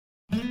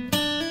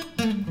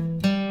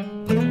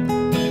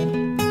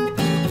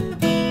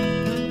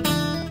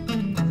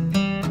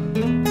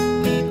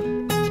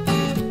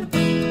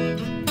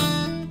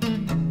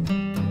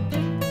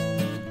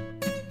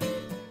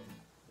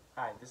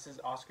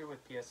Oscar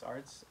with PS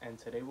Arts, and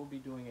today we'll be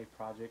doing a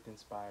project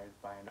inspired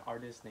by an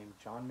artist named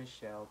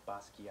Jean-Michel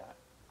Basquiat.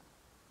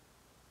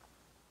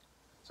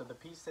 So the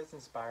piece that's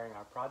inspiring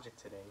our project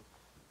today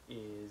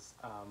is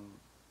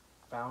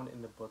found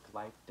in the book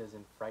Life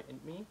Doesn't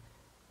Frighten Me.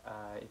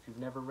 If you've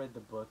never read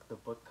the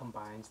book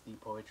combines the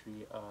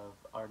poetry of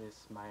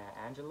artist Maya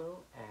Angelou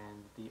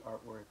and the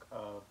artwork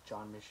of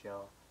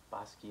Jean-Michel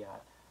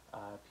Basquiat.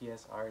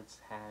 PS Arts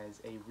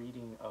has a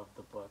reading of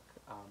the book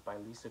by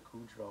Lisa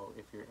Kudrow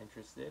if you're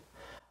interested.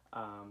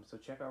 So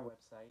check our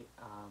website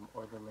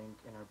or the link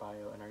in our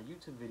bio in our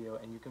YouTube video,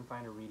 and you can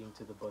find a reading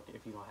to the book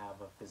if you don't have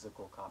a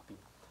physical copy.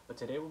 But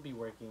today we'll be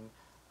working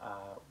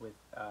with,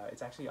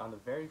 it's actually on the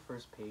very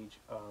first page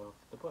of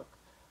the book.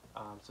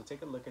 So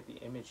take a look at the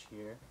image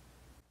here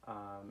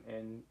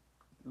and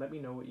let me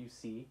know what you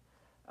see,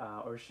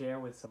 or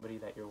share with somebody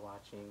that you're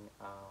watching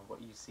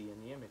what you see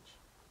in the image.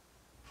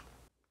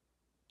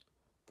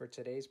 For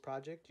today's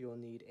project, you'll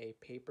need a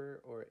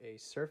paper or a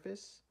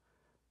surface,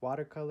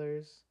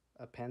 watercolors,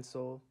 a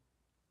pencil,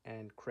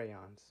 and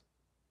crayons.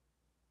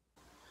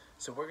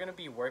 So we're going to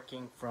be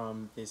working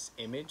from this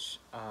image,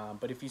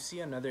 but if you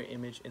see another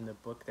image in the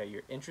book that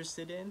you're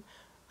interested in,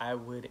 I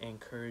would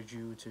encourage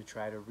you to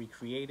try to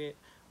recreate it,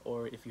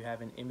 or if you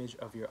have an image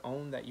of your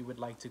own that you would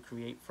like to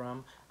create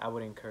from, I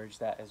would encourage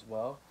that as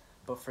well.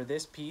 But for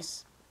this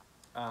piece,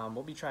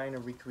 we'll be trying to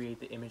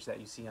recreate the image that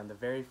you see on the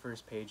very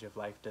first page of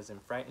Life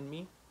Doesn't Frighten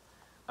Me.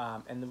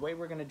 And the way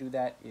we're going to do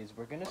that is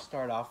we're going to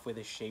start off with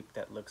a shape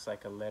that looks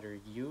like a letter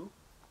U.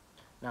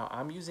 Now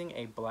I'm using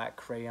a black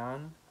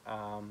crayon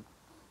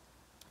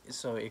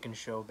so it can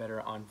show better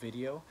on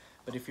video,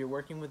 but if you're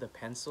working with a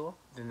pencil,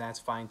 then that's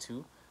fine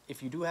too.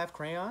 If you do have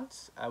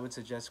crayons, I would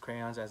suggest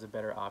crayons as a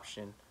better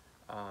option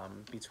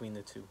between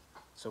the two.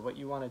 So what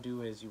you want to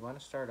do is you want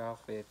to start off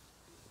with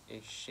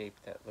a shape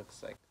that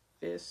looks like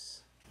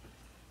this.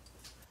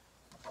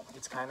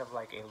 It's kind of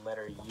like a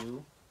letter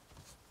U,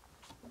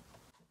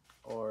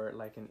 or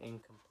like an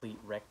incomplete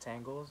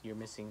rectangle. You're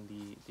missing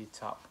the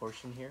top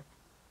portion here.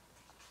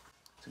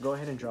 So go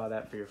ahead and draw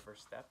that for your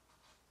first step.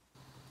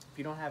 If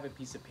you don't have a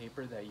piece of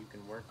paper that you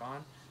can work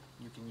on,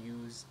 you can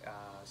use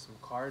some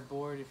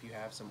cardboard. If you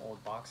have some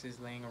old boxes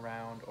laying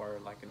around, or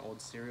like an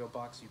old cereal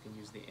box, you can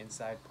use the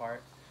inside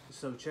part.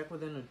 So check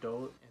with an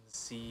adult and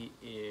see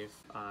if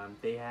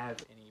they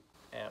have any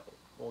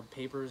old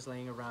papers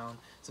laying around.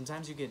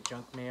 Sometimes you get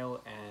junk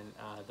mail,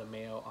 and the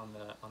mail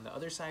on the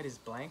other side is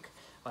blank.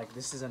 Like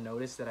this is a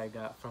notice that I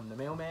got from the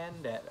mailman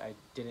that I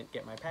didn't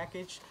get my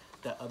package.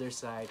 The other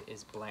side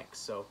is blank,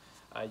 so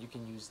you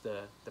can use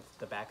the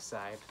back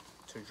side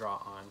to draw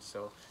on.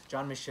 So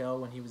Jean-Michel,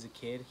 when he was a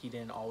kid, he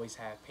didn't always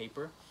have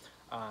paper,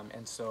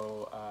 and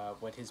so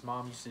what his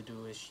mom used to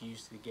do is she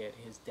used to get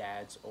his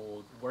dad's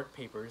old work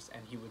papers,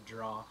 and he would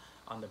draw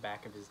on the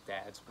back of his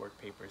dad's work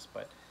papers.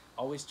 But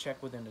always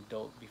check with an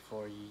adult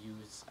before you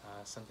use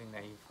something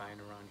that you find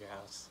around your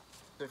house.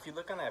 So if you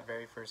look on that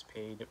very first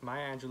page,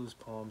 Maya Angelou's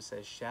poem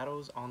says,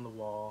 "Shadows on the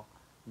wall,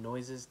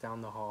 noises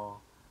down the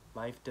hall,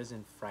 life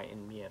doesn't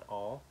frighten me at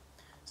all."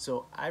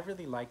 So I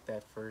really like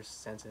that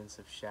first sentence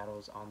of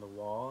shadows on the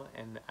wall,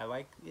 and I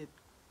like it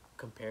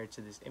compared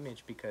to this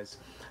image because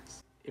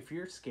if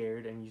you're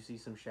scared and you see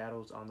some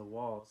shadows on the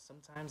wall,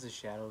 sometimes the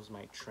shadows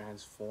might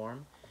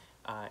transform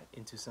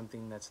into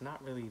something that's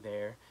not really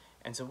there.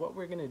 And so what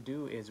we're going to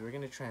do is we're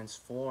going to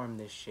transform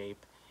this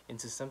shape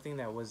into something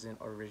that wasn't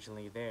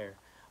originally there.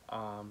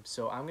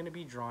 So I'm going to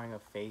be drawing a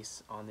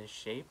face on this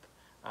shape,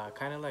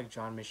 kind of like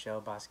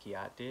Jean-Michel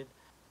Basquiat did.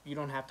 You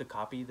don't have to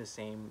copy the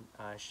same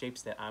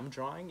shapes that I'm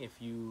drawing.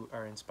 If you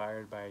are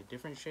inspired by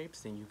different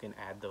shapes, then you can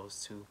add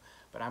those too.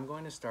 But I'm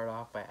going to start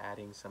off by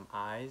adding some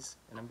eyes,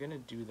 and I'm going to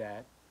do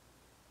that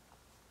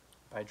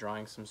by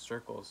drawing some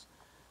circles.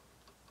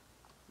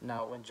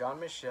 Now, when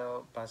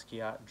Jean-Michel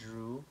Basquiat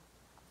drew,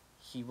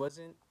 he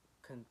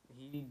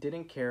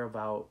didn't care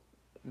about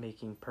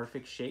making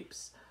perfect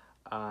shapes.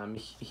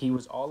 He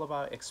was all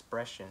about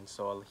expression,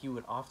 so he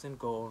would often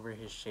go over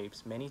his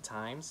shapes many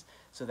times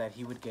so that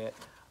he would get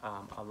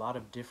a lot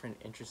of different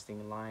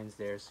interesting lines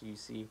there. So you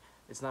see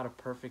it's not a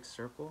perfect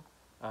circle.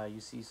 You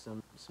see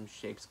some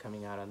shapes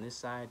coming out on this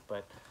side,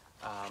 but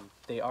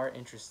they are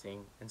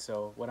interesting. And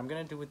so what I'm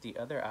going to do with the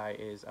other eye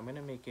is I'm going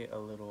to make it a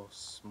little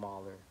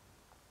smaller,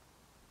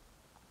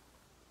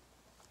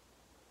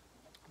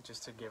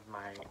 just to give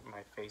my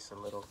face a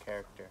little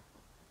character.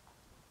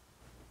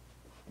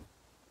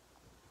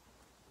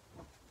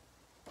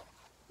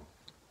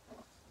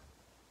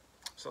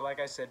 So like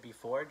I said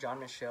before,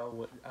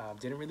 Jean-Michel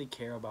didn't really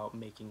care about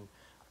making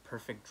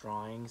perfect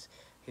drawings.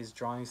 His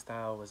drawing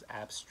style was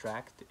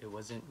abstract. It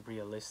wasn't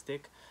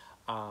realistic.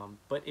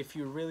 But if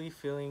you're really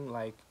feeling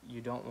like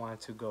you don't want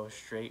to go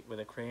straight with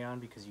a crayon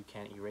because you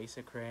can't erase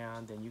a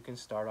crayon, then you can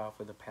start off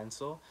with a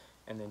pencil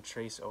and then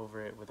trace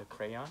over it with a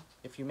crayon.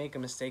 If you make a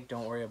mistake,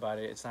 don't worry about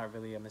it. It's not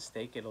really a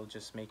mistake. It'll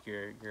just make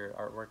your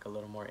artwork a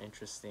little more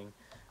interesting.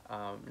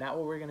 Now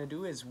what we're going to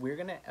do is we're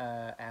going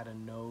to add a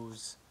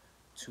nose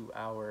to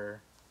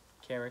our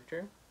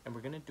character, and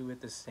we're going to do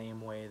it the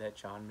same way that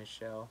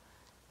Jean-Michel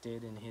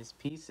did in his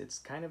piece. It's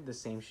kind of the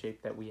same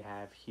shape that we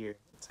have here.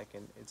 It's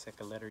like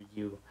a letter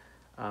U,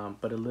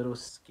 but a little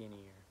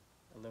skinnier,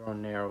 a little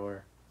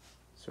narrower.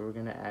 So we're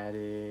gonna add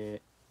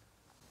it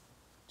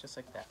just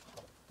like that.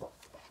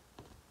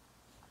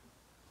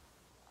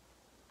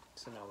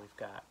 So now we've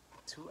got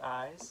two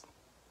eyes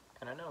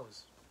and a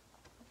nose.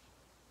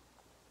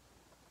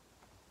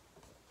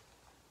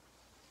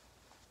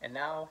 And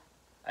now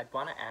I'd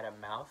want to add a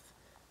mouth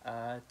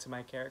to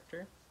my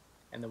character.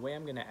 And the way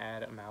I'm going to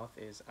add a mouth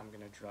is I'm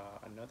going to draw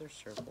another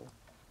circle.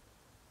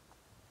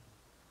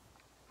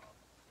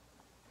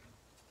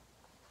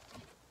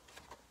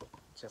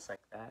 Just like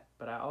that.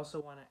 But I also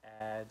want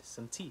to add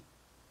some teeth.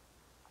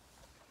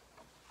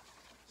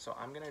 So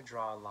I'm going to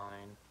draw a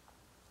line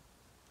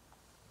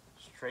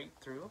straight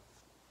through.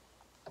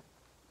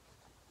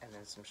 And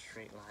then some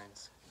straight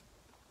lines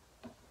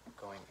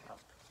going up.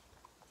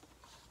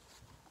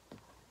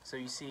 So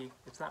you see,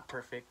 it's not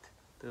perfect.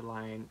 The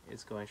line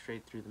is going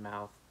straight through the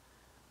mouth.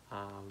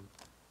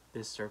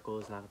 This circle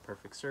is not a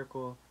perfect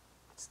circle.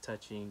 It's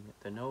touching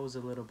the nose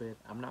a little bit.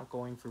 I'm not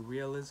going for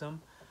realism.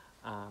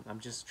 I'm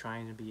just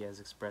trying to be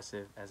as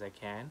expressive as I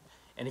can.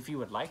 And if you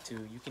would like to,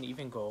 you can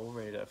even go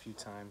over it a few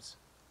times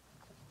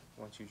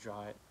once you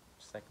draw it,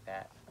 just like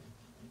that.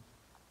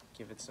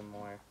 Give it some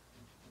more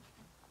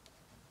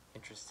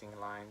interesting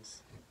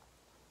lines.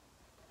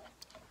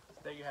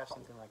 So there you have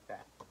something like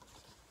that.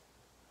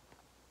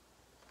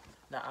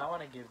 Now I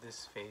want to give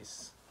this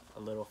face a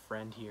little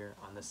friend here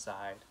on the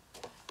side.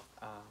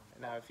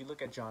 Now if you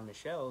look at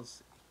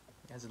Jean-Michel's,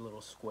 it has a little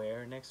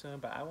square next to him,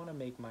 but I want to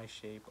make my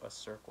shape a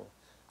circle.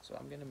 So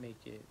I'm going to make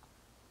it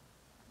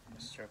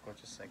a circle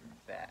just like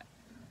that.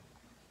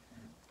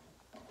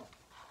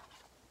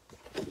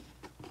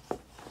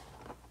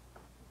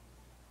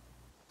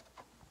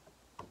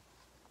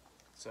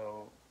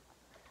 So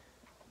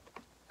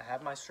I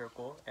have my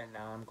circle, and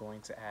now I'm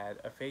going to add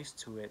a face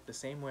to it the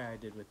same way I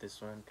did with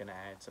this one. I'm going to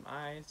add some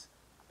eyes,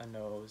 a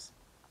nose,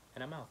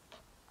 and a mouth.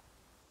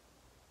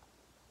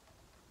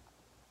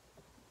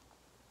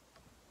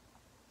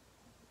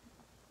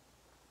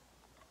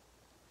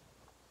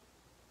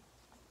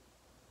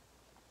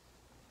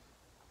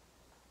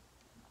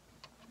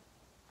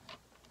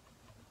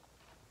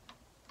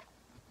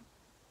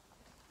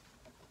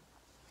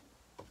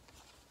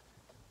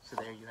 So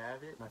there you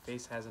have it. My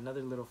face has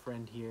another little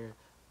friend here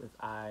with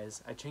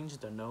eyes. I changed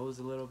the nose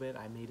a little bit.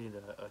 I made it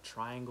a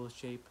triangle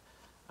shape.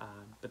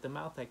 But the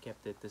mouth, I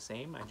kept it the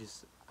same. I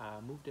just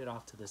moved it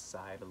off to the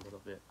side a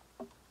little bit.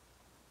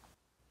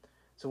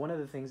 So one of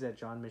the things that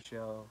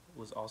Jean-Michel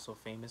was also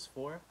famous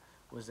for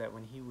was that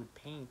when he would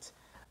paint,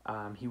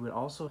 he would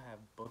also have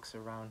books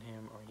around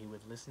him, or he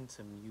would listen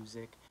to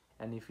music.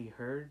 And if he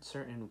heard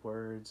certain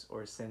words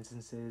or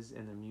sentences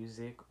in the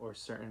music, or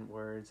certain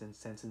words and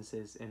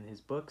sentences in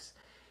his books,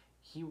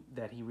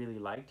 that he really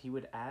liked, he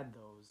would add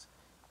those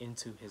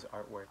into his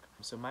artwork.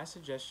 So my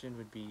suggestion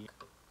would be,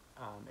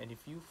 and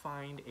if you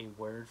find a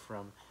word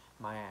from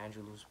Maya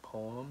Angelou's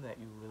poem that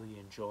you really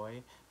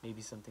enjoy,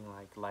 maybe something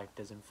like "Life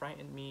doesn't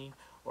frighten me,"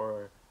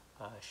 or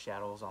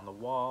 "Shadows on the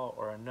wall,"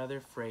 or another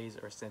phrase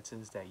or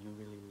sentence that you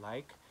really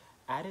like,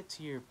 add it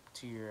to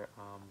your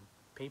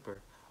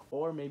paper.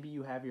 Or maybe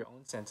you have your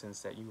own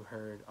sentence that you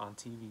heard on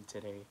TV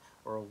today,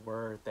 or a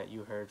word that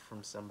you heard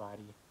from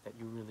somebody that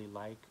you really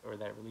like, or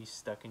that really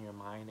stuck in your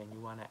mind, and you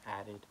want to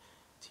add it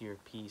to your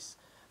piece.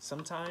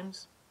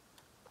 Sometimes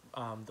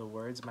the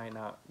words might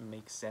not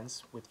make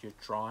sense with your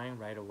drawing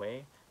right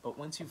away, but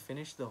once you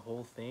finish the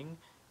whole thing,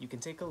 you can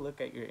take a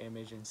look at your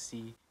image and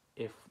see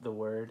if the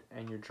word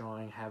and your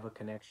drawing have a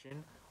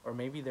connection, or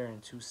maybe they're in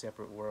two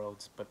separate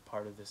worlds but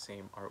part of the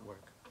same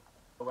artwork.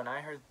 When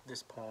I heard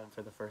this poem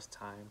for the first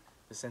time,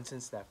 the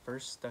sentence that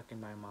first stuck in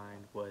my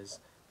mind was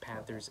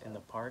 "Panthers in the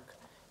park,"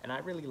 and I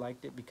really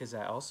liked it because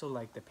I also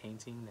liked the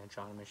painting that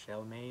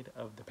Jean-Michel made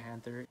of the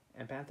panther,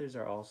 and panthers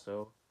are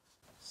also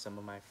some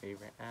of my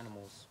favorite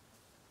animals.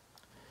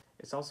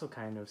 It's also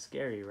kind of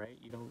scary, right?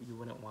 You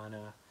wouldn't want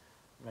to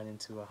run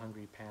into a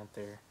hungry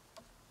panther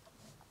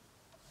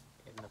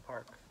in the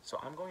park. So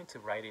I'm going to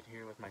write it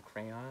here with my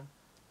crayon.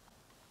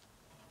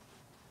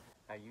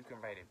 Now you can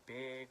write it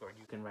big or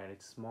you can write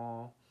it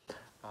small.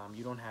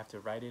 You don't have to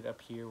write it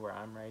up here where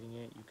I'm writing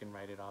it. You can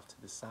write it off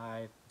to the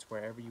side. It's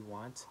wherever you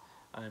want.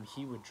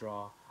 He would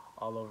draw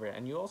all over it.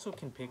 And you also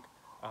can pick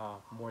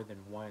more than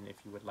one if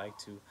you would like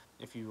to.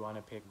 If you want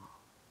to pick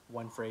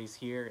one phrase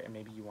here and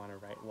maybe you want to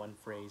write one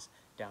phrase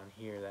down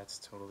here, that's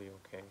totally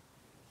okay.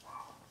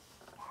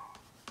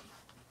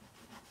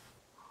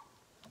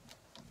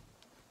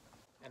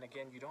 And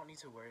again, you don't need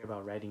to worry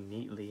about writing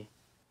neatly.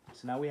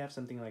 So now we have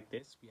something like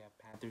this. We have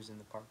panthers in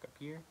the park up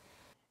here,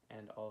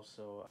 and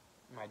also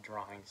my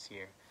drawings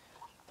here.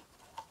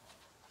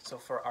 So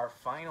for our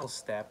final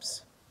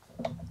steps,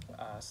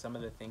 some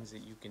of the things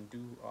that you can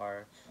do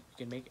are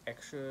you can make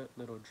extra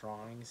little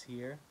drawings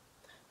here.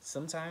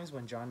 Sometimes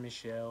when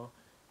Jean-Michel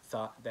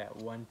thought that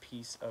one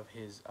piece of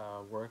his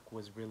work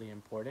was really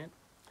important,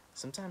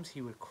 sometimes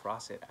he would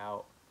cross it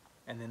out,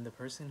 and then the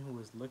person who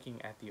was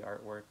looking at the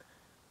artwork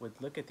would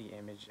look at the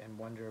image and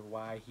wonder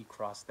why he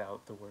crossed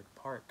out the word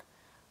park.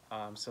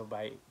 So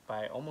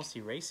by almost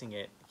erasing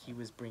it, he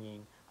was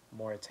bringing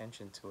more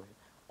attention to it.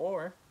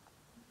 Or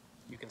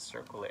you can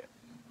circle it,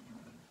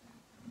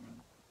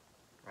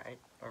 right?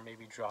 Or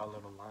maybe draw a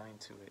little line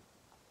to it.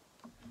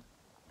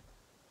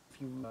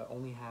 If you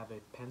only have a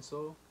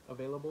pencil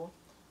available,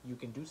 you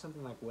can do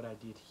something like what I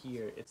did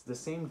here. It's the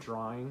same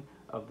drawing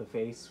of the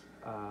face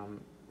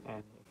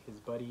and his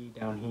buddy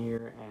down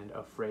here and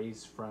a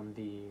phrase from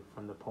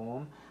the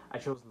poem. I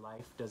chose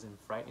 "Life doesn't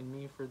frighten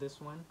me" for this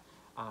one,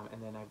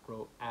 and then I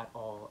wrote "at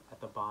all" at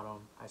the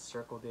bottom. I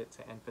circled it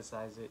to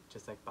emphasize it,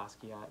 just like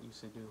Basquiat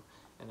used to do,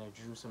 and I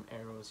drew some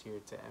arrows here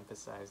to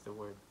emphasize the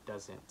word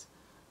 "doesn't."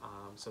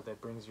 So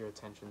that brings your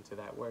attention to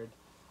that word.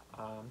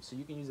 So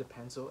you can use a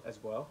pencil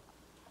as well.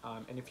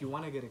 And if you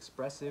want to get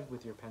expressive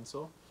with your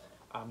pencil,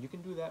 you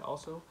can do that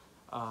also.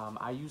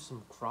 I use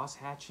some cross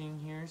hatching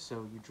here,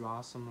 so you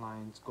draw some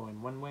lines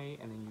going one way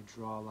and then you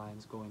draw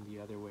lines going the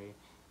other way,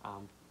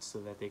 so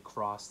that they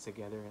cross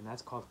together, and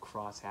that's called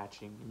cross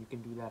hatching, and you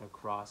can do that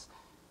across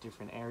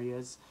different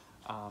areas.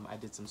 I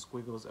did some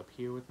squiggles up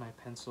here with my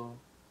pencil,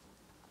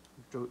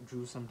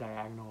 drew some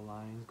diagonal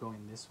lines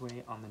going this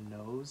way on the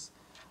nose.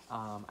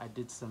 I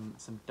did some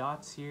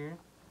dots here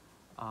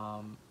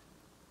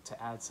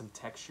to add some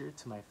texture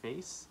to my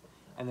face.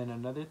 And then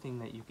another thing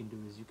that you can do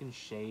is you can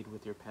shade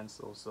with your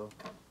pencil. So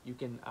you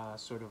can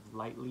sort of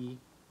lightly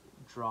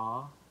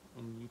draw,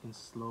 and you can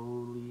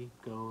slowly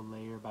go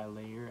layer by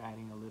layer,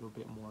 adding a little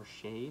bit more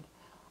shade.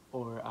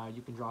 Or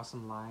you can draw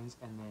some lines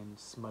and then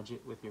smudge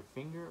it with your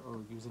finger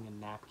or using a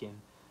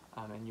napkin,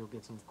 and you'll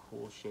get some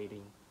cool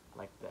shading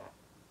like that.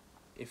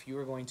 If you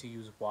are going to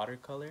use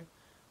watercolor,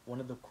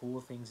 one of the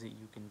cool things that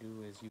you can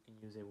do is you can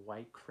use a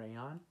white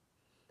crayon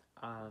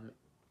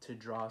to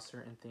draw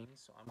certain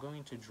things. So I'm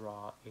going to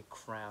draw a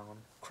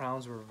crown.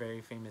 Crowns were very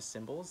famous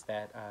symbols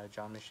that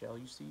Jean-Michel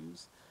used to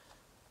use.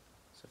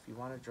 So if you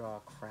want to draw a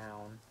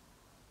crown,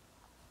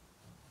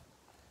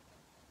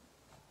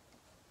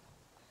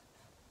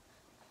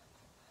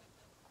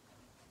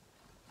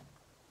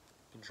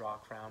 you can draw a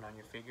crown on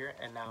your figure.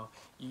 And now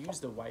you use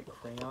the white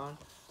crayon.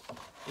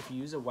 If you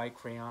use a white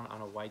crayon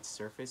on a white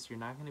surface, you're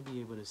not going to be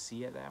able to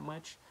see it that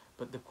much.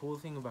 But the cool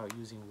thing about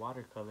using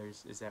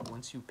watercolors is that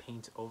once you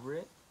paint over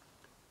it,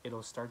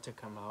 it'll start to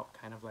come out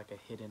kind of like a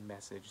hidden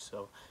message.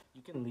 So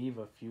you can leave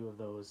a few of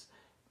those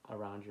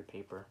around your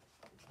paper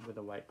with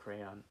a white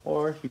crayon,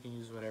 or you can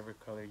use whatever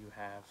color you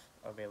have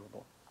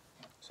available.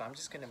 So I'm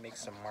just gonna make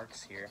some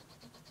marks here,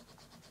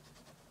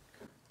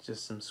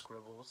 just some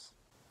scribbles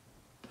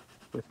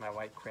with my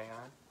white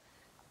crayon,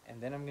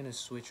 and then I'm gonna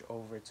switch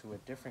over to a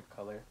different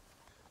color.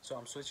 So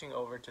I'm switching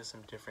over to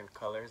some different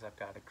colors. I've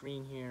got a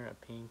green here, a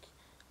pink,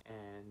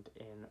 and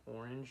an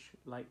orange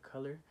light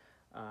color.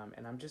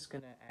 And I'm just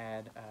gonna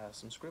add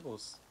some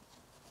scribbles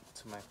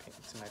to my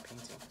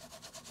painting.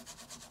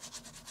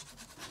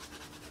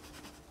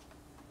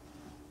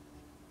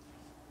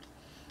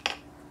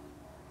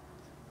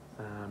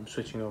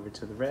 Switching over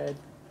to the red,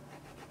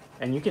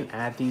 and you can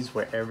add these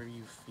wherever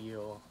you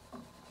feel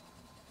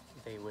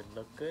they would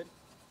look good.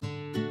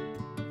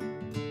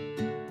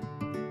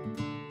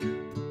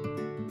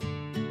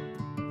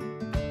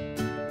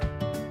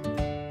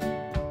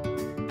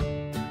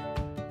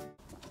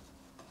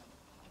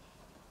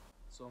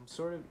 So I'm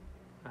sort of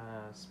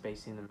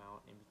spacing them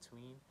out in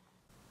between.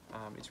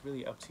 It's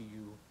really up to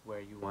you where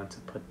you want to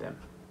put them.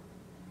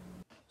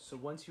 So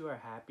once you are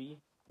happy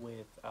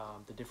with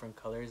the different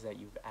colors that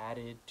you've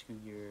added to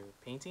your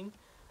painting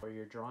or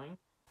your drawing,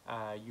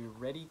 you're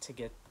ready to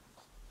get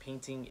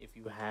painting if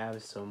you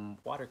have some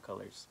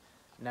watercolors.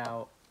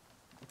 Now,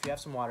 if you have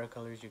some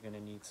watercolors, you're going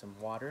to need some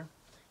water.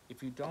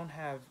 If you don't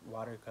have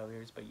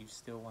watercolors but you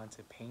still want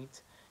to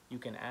paint, you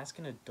can ask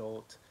an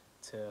adult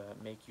to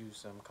make you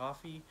some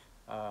coffee,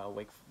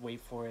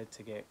 wait for it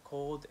to get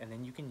cold, and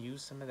then you can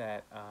use some of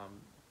that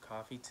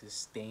coffee to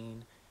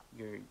stain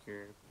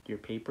your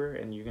paper,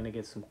 and you're gonna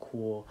get some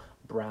cool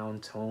brown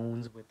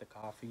tones with the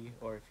coffee.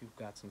 Or if you've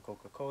got some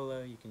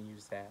Coca-Cola, you can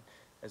use that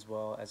as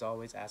well. As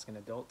always, ask an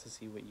adult to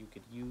see what you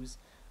could use.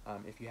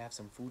 If you have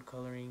some food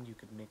coloring, you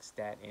could mix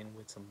that in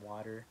with some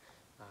water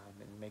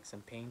and make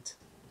some paint.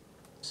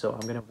 So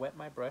I'm gonna wet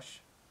my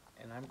brush,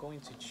 and I'm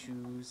going to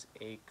choose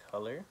a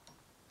color.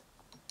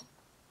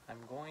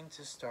 I'm going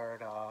to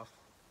start off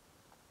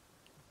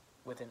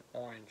with an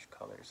orange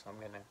color, so I'm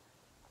gonna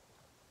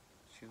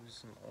choose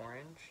some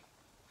orange.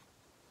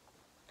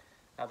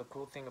 Now the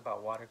cool thing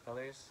about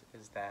watercolors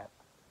is that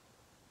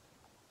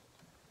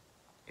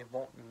it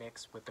won't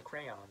mix with the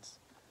crayons.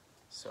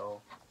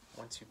 So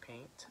once you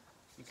paint,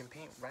 you can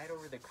paint right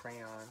over the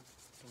crayon,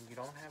 and you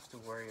don't have to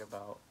worry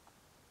about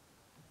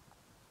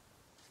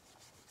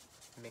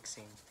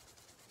mixing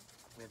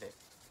with it.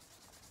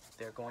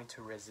 They're going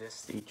to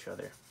resist each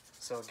other.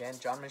 So again,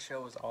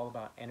 Jean-Michel was all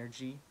about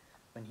energy.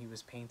 When he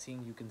was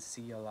painting, you can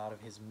see a lot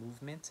of his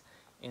movement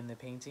in the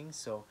painting.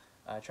 So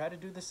try to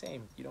do the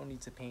same. You don't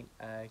need to paint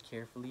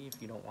carefully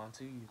if you don't want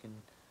to. You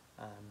can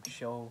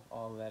show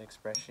all of that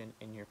expression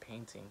in your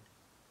painting.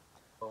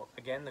 So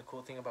again, the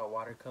cool thing about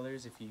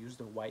watercolors, if you use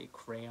the white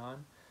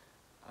crayon,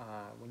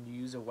 when you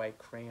use a white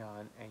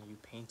crayon and you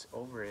paint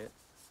over it,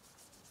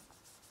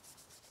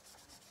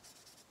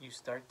 you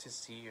start to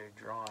see your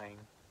drawing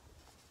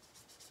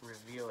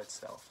reveal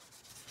itself.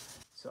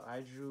 So I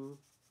drew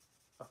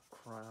a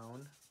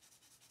crown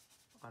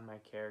on my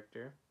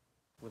character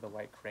with a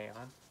white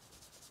crayon,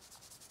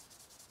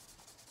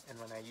 and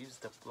when I use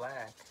the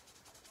black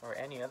or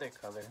any other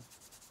color,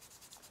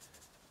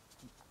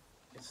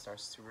 it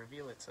starts to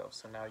reveal itself.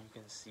 So now you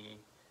can see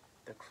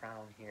the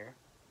crown here.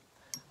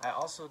 I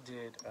also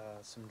did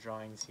some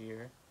drawings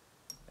here.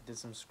 I did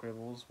some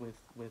scribbles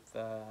with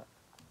a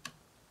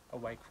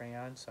white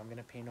crayon, so I'm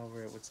gonna paint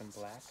over it with some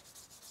black,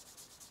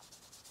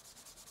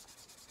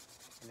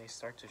 and they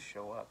start to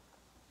show up.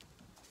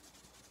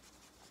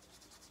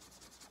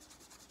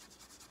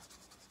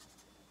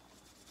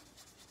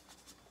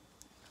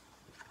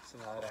 So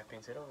now that I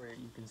painted over it,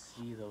 you can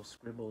see those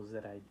scribbles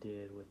that I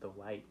did with the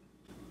white.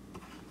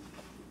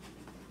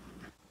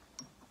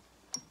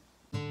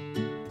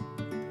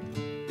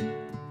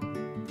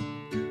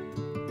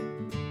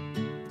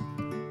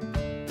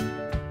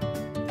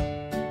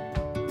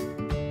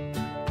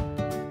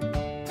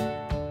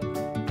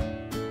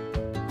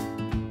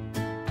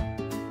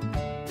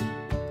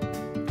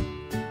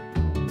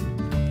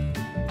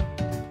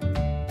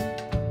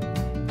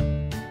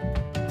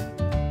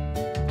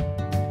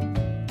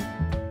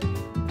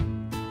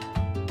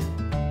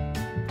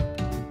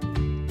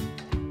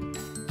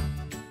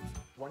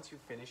 Once you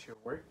finish your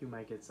work, you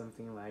might get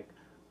something like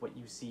what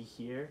you see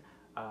here.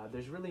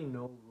 There's really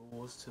no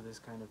rules to this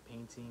kind of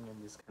painting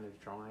and this kind of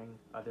drawing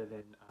other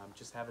than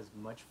just have as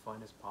much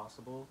fun as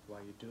possible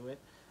while you do it.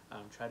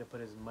 Try to put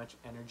as much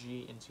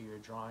energy into your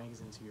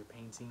drawings, into your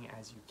painting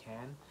as you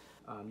can.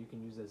 You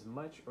can use as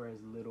much or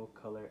as little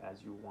color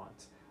as you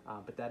want.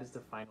 But that is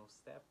the final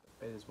step,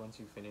 is once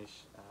you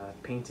finish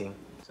painting.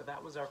 So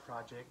that was our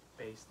project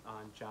based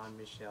on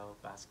Jean-Michel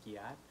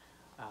Basquiat.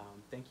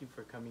 Thank you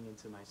for coming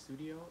into my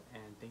studio,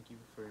 and thank you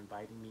for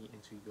inviting me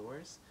into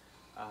yours.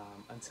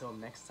 Until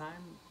next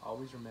time,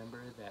 always remember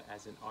that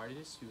as an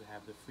artist, you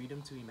have the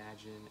freedom to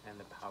imagine and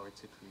the power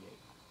to create.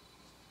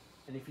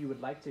 And if you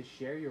would like to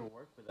share your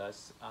work with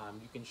us,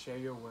 you can share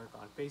your work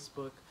on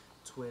Facebook,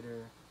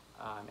 Twitter,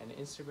 and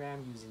Instagram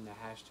using the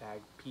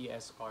hashtag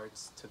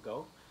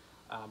PSArts2Go.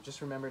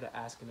 Just remember to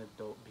ask an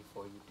adult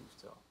before you